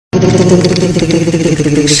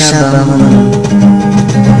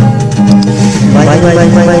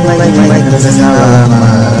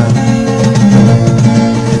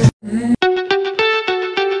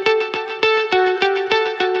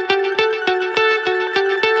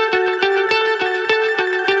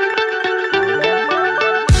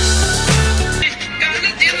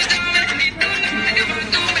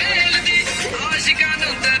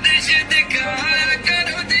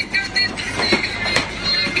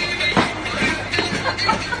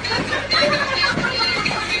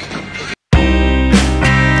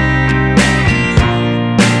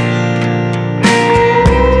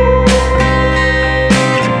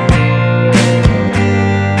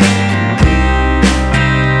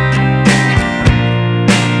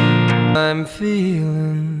I'm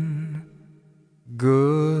feeling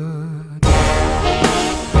good.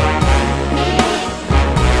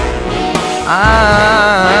 I'm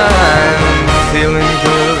feeling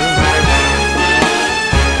good.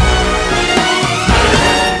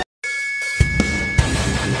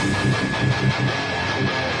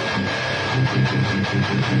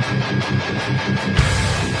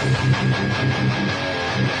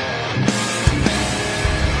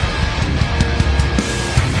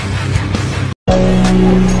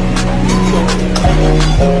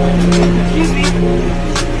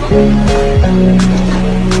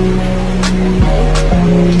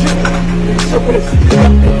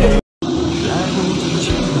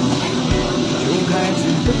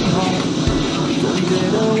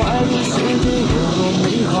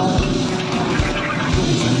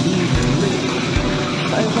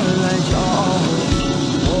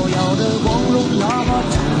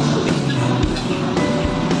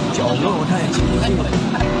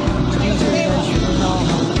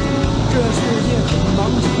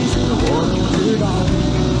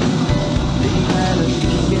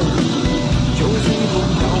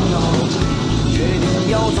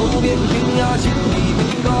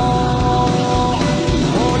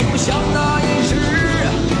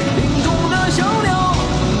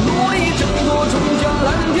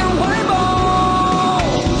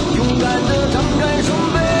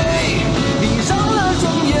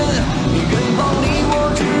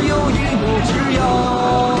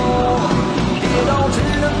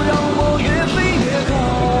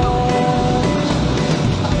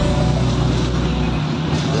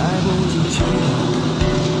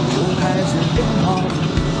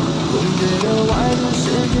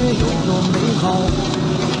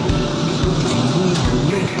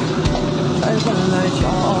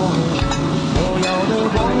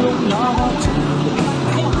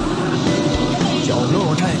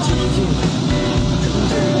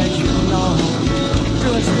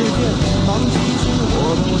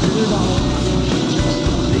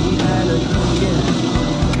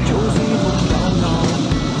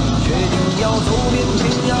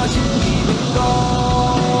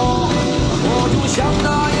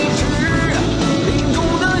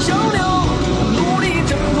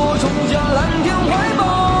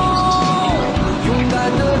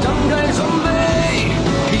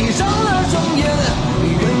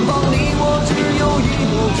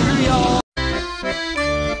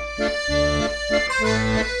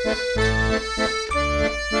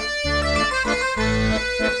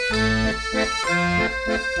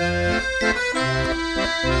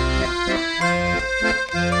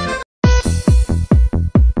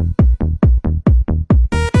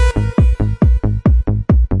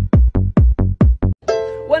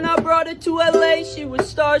 When I brought her to LA, she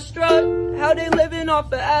was starstruck. How they living off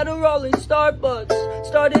of Adderall and Starbucks.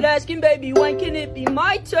 Started asking, baby, when can it be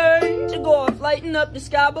my turn to go off lighting up the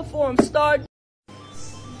sky before I'm starting?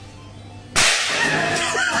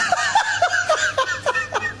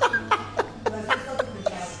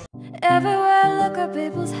 Everywhere I look at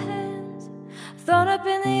people's hands, thrown up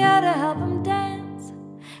in the air to help them dance.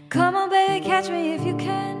 Come on, baby, catch me if you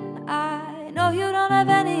can. I know you don't have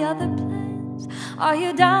any other plans. Are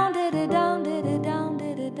you down, did it down, did it down,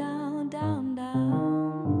 did it down, down,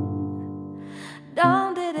 down?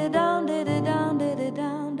 Down, did it down, did it down, did it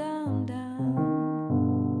down, down, down?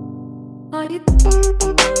 Are you down,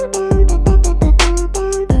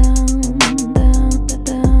 down,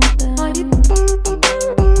 down, down? Are you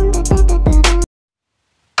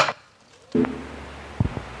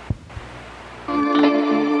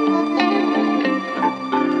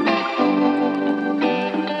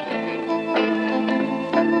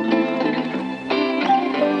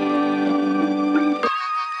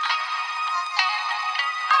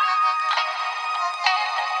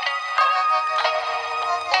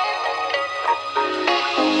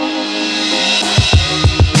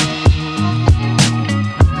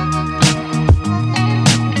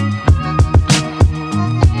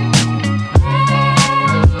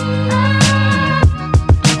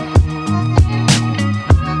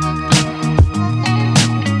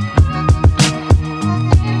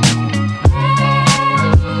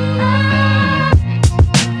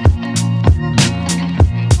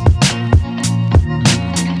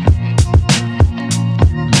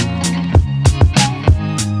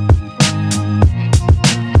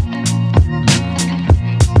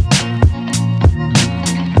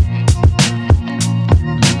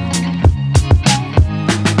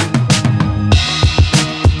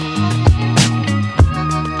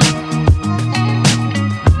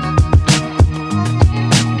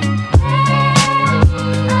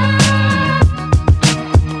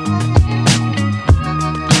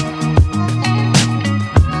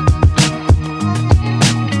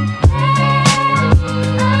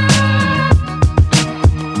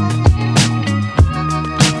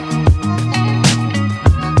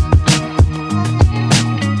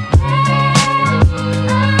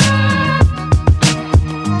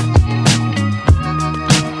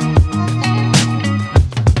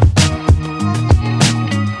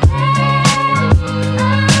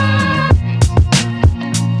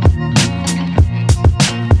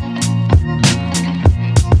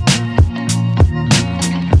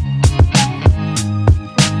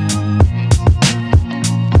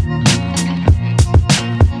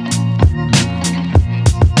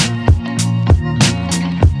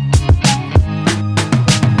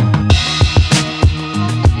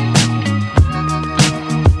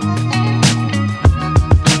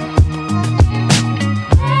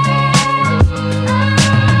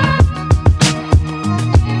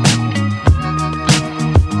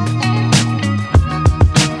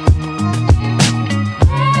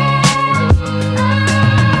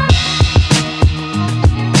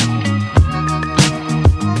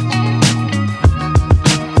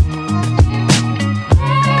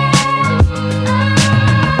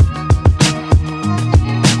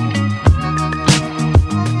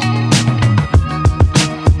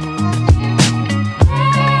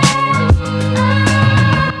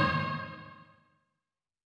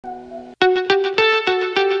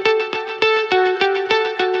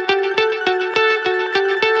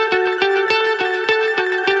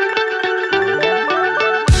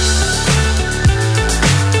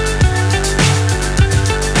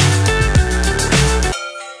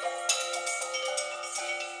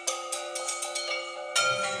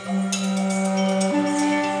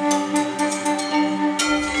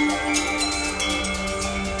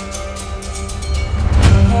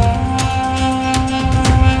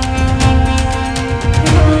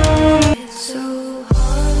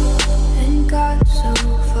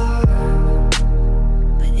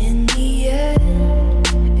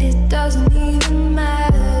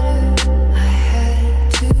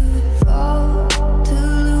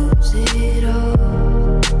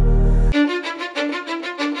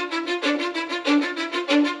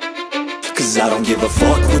a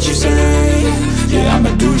fuck what you say. Yeah,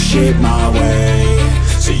 I'ma do shit my way.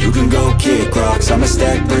 So you can go kick rocks, I'ma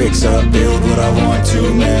stack bricks up, build what I want to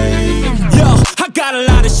make. Yo, I got a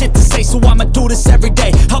lot of shit to say, so I'ma do this every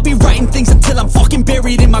day. I'll be writing things until I'm fucking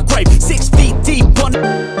buried in my grave. 6 feet deep on...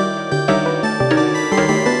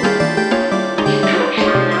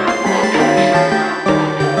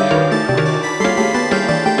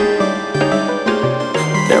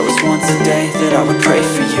 There was once a day that I would pray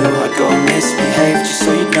for you. I'd go and misbehave just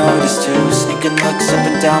so you'd notice too. Sneaking looks up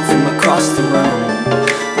and down from across the room.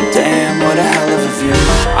 Damn, what a hell of a view.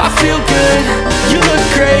 I feel good, you look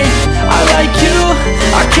great, I like you,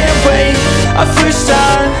 I can't wait. A first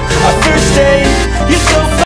time, a first date.